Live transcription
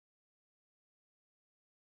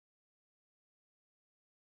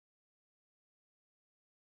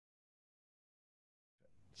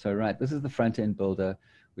So, right, this is the front-end builder,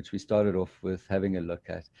 which we started off with having a look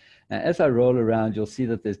at. Now, as I roll around, you'll see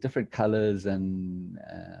that there's different colors and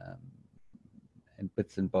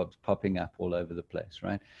bits and bobs popping up all over the place,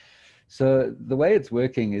 right? So the way it's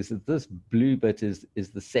working is that this blue bit is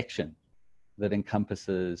the section that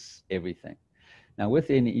encompasses everything. Now,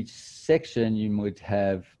 within each section, you would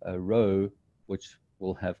have a row which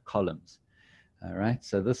will have columns. All right,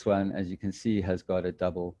 so this one, as you can see, has got a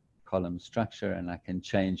double column structure, and I can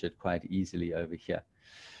change it quite easily over here.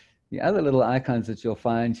 The other little icons that you'll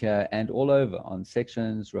find here and all over on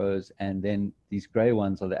sections, rows, and then these gray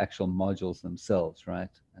ones are the actual modules themselves, right?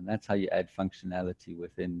 And that's how you add functionality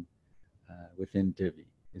within Divi,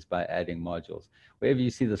 is by adding modules. Wherever you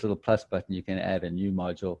see this little plus button, you can add a new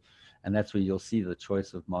module, and that's where you'll see the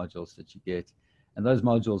choice of modules that you get. And those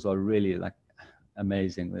modules are really like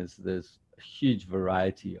amazing. There's a huge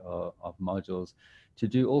variety of modules to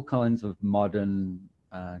do all kinds of modern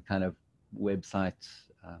kind of website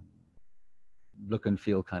look and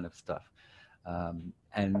feel kind of stuff.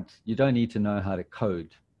 And you don't need to know how to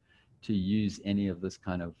code to use any of this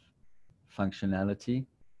kind of functionality.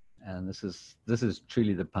 And this is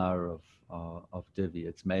truly the power of Divi.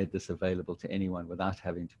 It's made this available to anyone without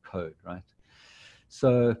having to code, right?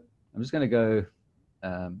 So I'm just going to go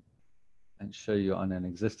and show you on an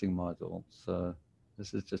existing module. So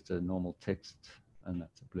this is just a normal text, and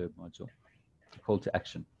that's a blurb module. A call to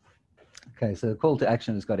action. Okay, so the call to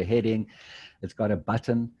action has got a heading, it's got a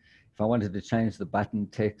button. If I wanted to change the button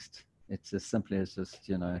text, it's as simply as just,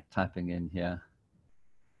 you know, typing in here,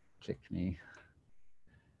 click me.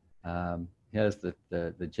 Here's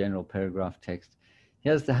the general paragraph text.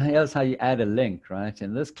 Here's how you add a link, right?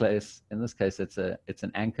 In this case, it's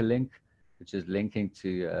an anchor link, which is linking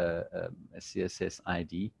to a CSS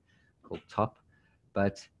ID called top.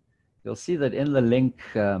 But you'll see that in the link,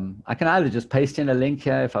 I can either just paste in a link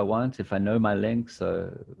here if I want, if I know my link.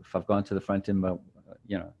 So if I've gone to the front end,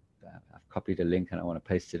 you know, I've copied a link and I want to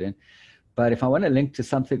paste it in. But if I want to link to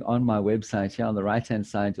something on my website, here on the right-hand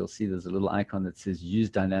side, you'll see there's a little icon that says use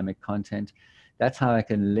dynamic content. That's how I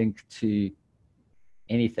can link to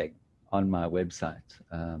anything on my website.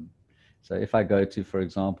 So if I go to, for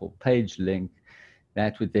example, page link,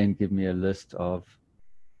 that would then give me a list of,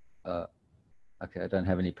 okay, I don't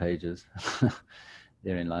have any pages.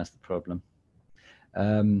 Therein lies the problem.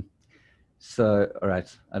 So, all right,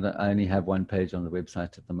 I only have one page on the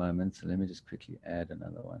website at the moment. So let me just quickly add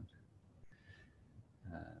another one.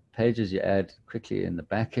 Pages you add quickly in the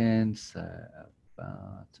back end. So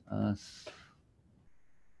about us.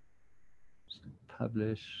 Just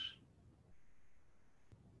publish.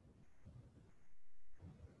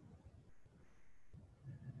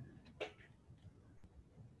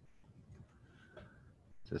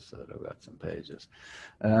 Just so that I've got some pages.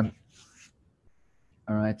 All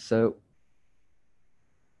right, so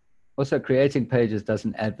also creating pages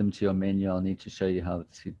doesn't add them to your menu. I'll need to show you how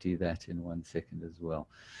to do that in 1 second as well.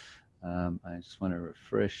 I just want to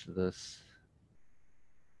refresh this.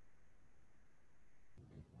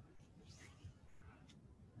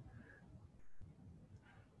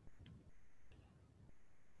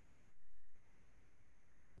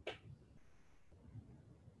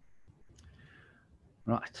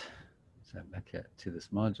 Right, so back here to this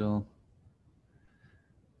module.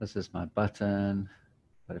 This is my button,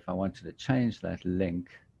 but if I wanted to change that link,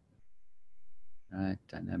 right,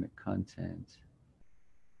 dynamic content,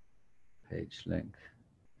 page link.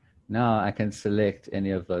 Now I can select any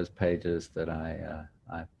of those pages that I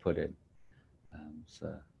put in. So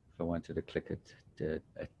if I wanted to click it,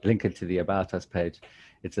 link it to the About Us page,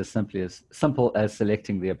 it's as simple as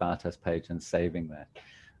selecting the About Us page and saving that.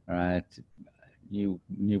 All right. New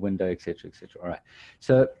window, etc., etc. All right.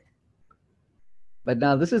 So, but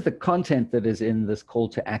now this is the content that is in this call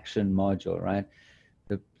to action module, right?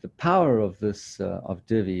 The power of this of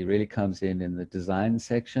Divi really comes in the design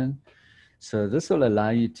section. So this will allow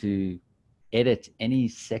you to edit any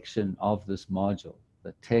section of this module,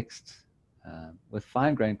 the text, with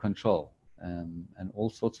fine-grained control and all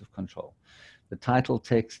sorts of control. The title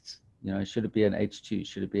text, you know, should it be an H2?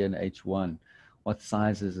 Should it be an H1? What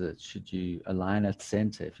size is it? Should you align it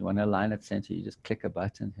center? If you want to align it center, you just click a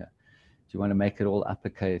button here. Do you want to make it all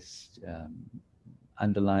uppercase,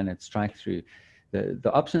 underline it, strike through?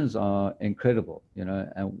 The options are incredible, you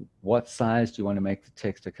know. And what size do you want to make the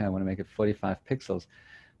text? Okay, I want to make it 45 pixels,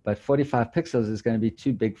 but 45 pixels is going to be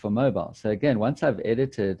too big for mobile. So again, once I've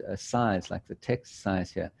edited a size like the text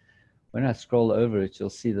size here, when I scroll over it, you'll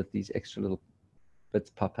see that these extra little bits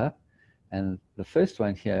pop up. And the first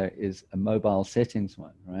one here is a mobile settings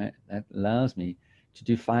one, right? That allows me to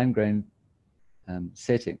do fine-grained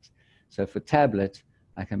settings. So for tablet,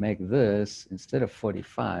 I can make this, instead of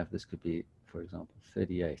 45, this could be, for example,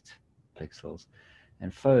 38 pixels.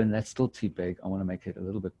 And phone, that's still too big. I want to make it a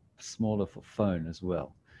little bit smaller for phone as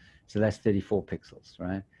well. So that's 34 pixels,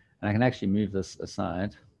 right? And I can actually move this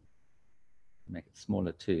aside, make it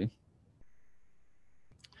smaller too,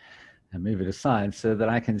 and move it aside so that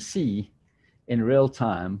I can see in real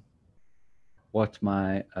time what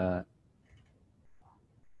my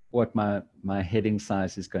heading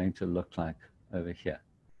size is going to look like over here,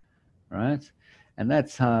 right? And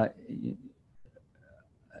that's how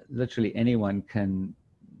literally anyone can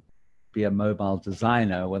be a mobile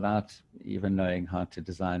designer without even knowing how to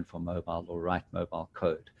design for mobile or write mobile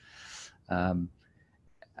code. And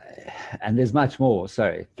there's much more,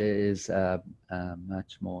 sorry, there is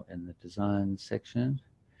much more in the design section.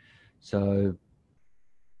 So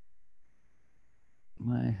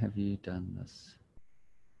why have you done this?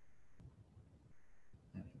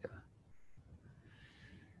 There we go.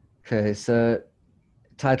 Okay, so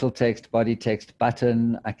title text, body text,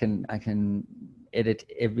 button. I can edit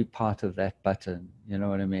every part of that button. You know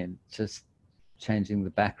what I mean? Just changing the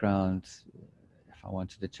background. If I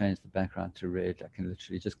wanted to change the background to red, I can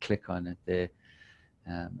literally just click on it there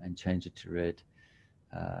and change it to red.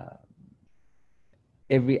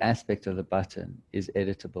 Every aspect of the button is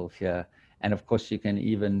editable here. And of course, you can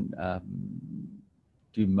even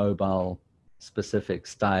do mobile specific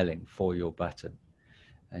styling for your button.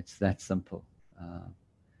 It's that simple.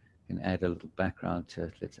 You can add a little background to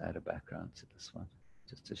it. Let's add a background to this one,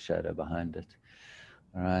 just a shadow behind it.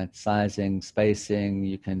 All right, sizing, spacing,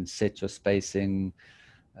 you can set your spacing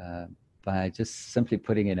by just simply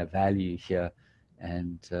putting in a value here,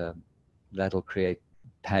 and that'll create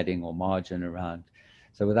padding or margin around.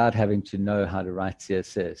 So without having to know how to write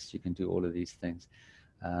CSS, you can do all of these things.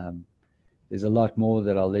 There's a lot more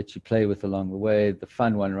that I'll let you play with along the way. The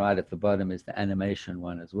fun one right at the bottom is the animation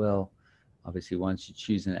one as well. Obviously, once you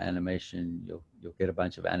choose an animation, you'll get a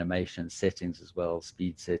bunch of animation settings as well,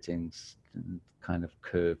 speed settings, and kind of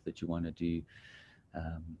curve that you want to do.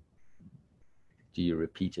 Do you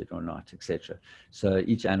repeat it or not, etc. So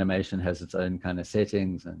each animation has its own kind of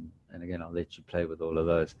settings, and again, I'll let you play with all of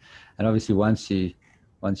those. And obviously, once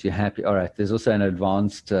you're happy, all right, there's also an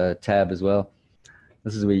advanced tab as well.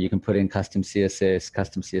 This is where you can put in custom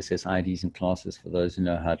CSS IDs and classes for those who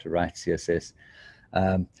know how to write CSS.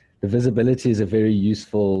 The visibility is a very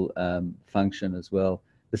useful function as well.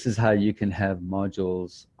 This is how you can have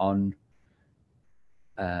modules on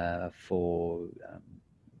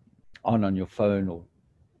on your phone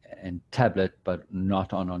and tablet, but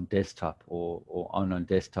not on desktop, or on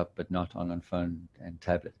desktop, but not on phone and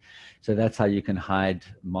tablet. So that's how you can hide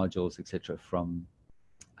modules, etc., from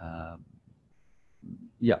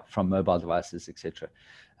mobile devices, etc.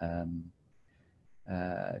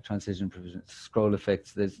 Transition provision, scroll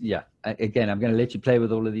effects. Again, I'm going to let you play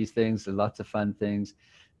with all of these things. There's lots of fun things.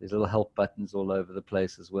 There's little help buttons all over the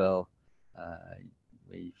place as well.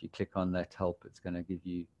 If you click on that help, it's going to give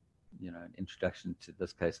you, an introduction to,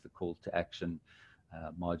 this case, the call to action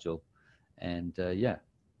module. And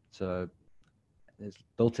so there's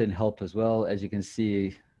built-in help as well. As you can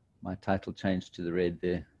see, my title changed to the red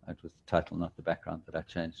there. It was the title, not the background, that I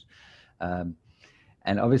changed.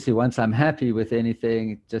 And obviously, once I'm happy with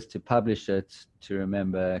anything, just to publish it, to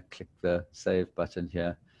remember, click the save button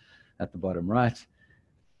here at the bottom right,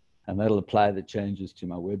 and that'll apply the changes to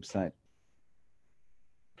my website.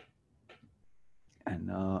 And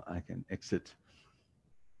now I can exit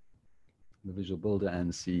the Visual Builder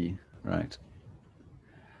and see, right,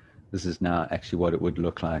 this is now actually what it would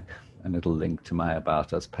look like, and it'll link to my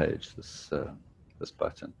About Us page, this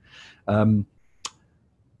button.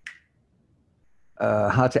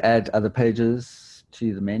 How to add other pages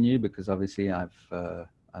to the menu, because obviously I've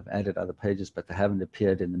added other pages, but they haven't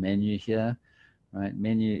appeared in the menu here, right?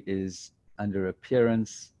 Menu is under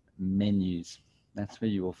Appearance, Menus. That's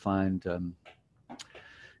where you will find, it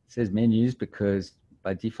says menus because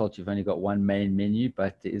by default you've only got one main menu,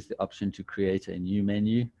 but there is the option to create a new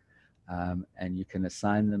menu, and you can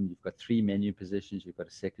assign them. You've got 3 menu positions. You've got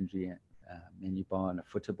a secondary menu bar and a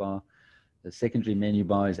footer bar. The secondary menu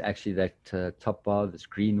bar is actually that top bar, this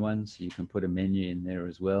green one, so you can put a menu in there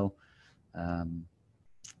as well. All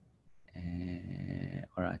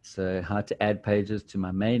right, so how to add pages to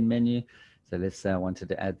my main menu. So let's say I wanted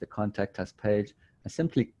to add the Contact Us page. I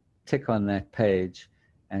simply tick on that page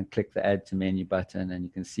and click the Add to Menu button, and you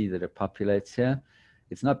can see that it populates here.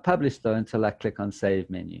 It's not published though until I click on Save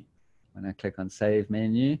Menu. When I click on Save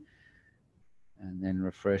Menu, and then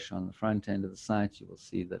refresh on the front end of the site, you will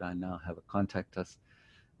see that I now have a Contact Us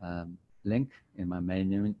link in my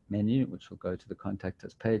main menu, which will go to the Contact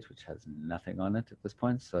Us page, which has nothing on it at this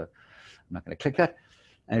point. So I'm not going to click that.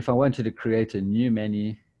 And if I wanted to create a new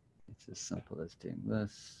menu, it's as simple as doing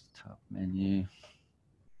this, top menu.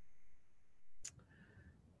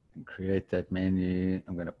 And create that menu.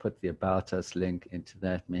 I'm going to put the About Us link into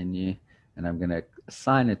that menu, and I'm going to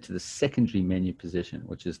assign it to the secondary menu position,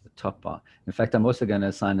 which is the top bar. In fact, I'm also going to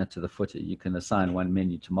assign it to the footer. You can assign one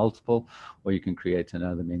menu to multiple, or you can create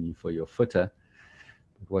another menu for your footer.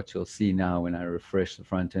 But what you'll see now when I refresh the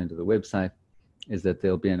front end of the website is that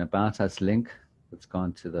there'll be an About Us link that's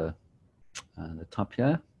gone to the top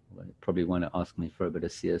here. Well, you probably want to ask me for a bit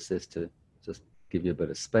of CSS to just give you a bit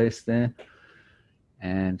of space there.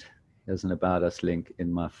 And there's an About Us link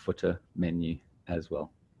in my footer menu as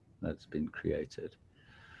well that's been created.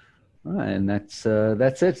 All right, and that's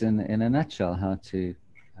it in a nutshell, how to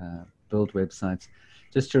build websites.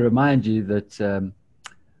 Just to remind you that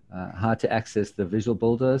how to access the visual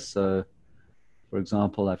builder. So, for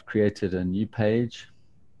example, I've created a new page,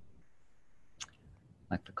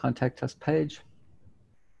 like the Contact Us page.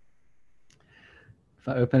 If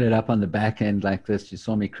I open it up on the back end like this, you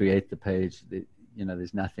saw me create the page.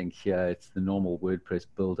 There's nothing here. It's the normal WordPress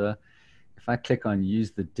builder. If I click on use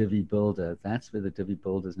the Divi builder, that's where the Divi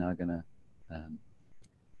builder is now going to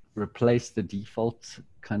replace the default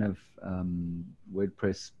kind of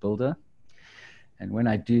WordPress builder. And when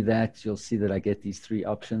I do that, you'll see that I get these three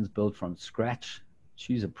options: build from scratch,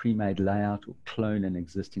 choose a pre-made layout, or clone an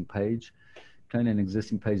existing page. Clone an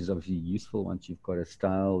existing page is obviously useful once you've got a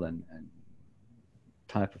style and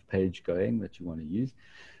type of page going that you want to use.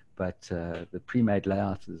 But the pre-made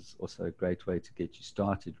layout is also a great way to get you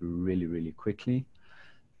started really, really quickly.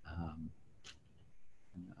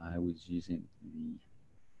 I was using the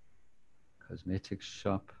cosmetics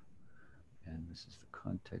shop, and this is the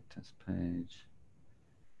Contact Us page,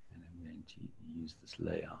 and I'm going to use this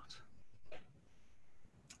layout.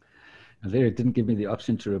 Now there, it didn't give me the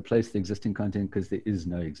option to replace the existing content because there is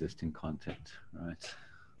no existing content, right?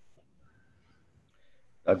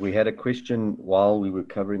 We had a question while we were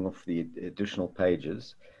covering off the additional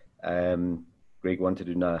pages. Greg wanted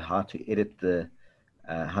to know how to edit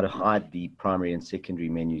how to hide the primary and secondary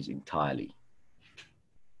menus entirely.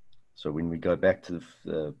 So when we go back to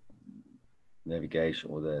the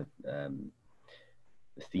navigation or the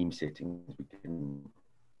theme settings,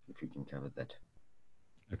 if we can cover that.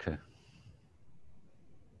 Okay.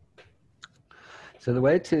 So the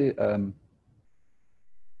way to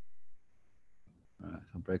all right,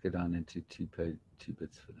 I'll break it down into two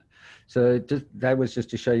bits for that. So that was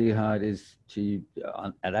just to show you how it is to,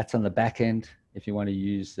 that's on the back end. If you want to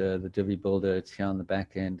use the Divi builder, it's here on the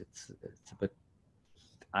back end. It's a bit,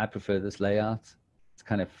 I prefer this layout. It's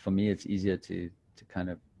kind of, for me, it's easier to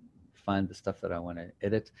kind of find the stuff that I want to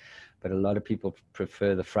edit. But a lot of people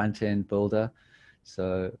prefer the front end builder.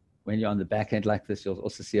 So when you're on the back end like this, you'll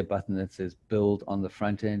also see a button that says build on the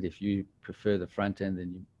front end. If you prefer the front end,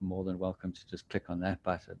 then you're more than welcome to just click on that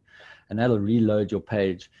button. And that'll reload your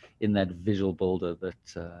page in that visual builder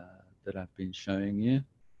that I've been showing you.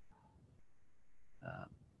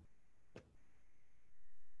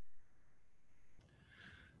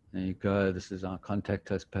 There you go. This is our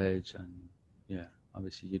Contact Us page. And yeah,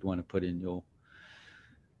 obviously you'd want to put in your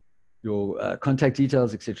contact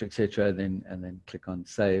details, etc., and then click on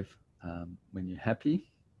save when you're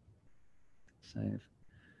happy. Save,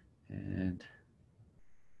 and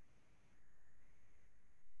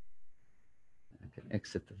I can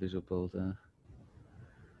exit the visual builder.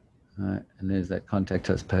 All right, and there's that Contact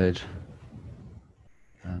Us page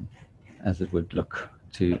as it would look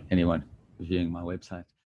to anyone viewing my website.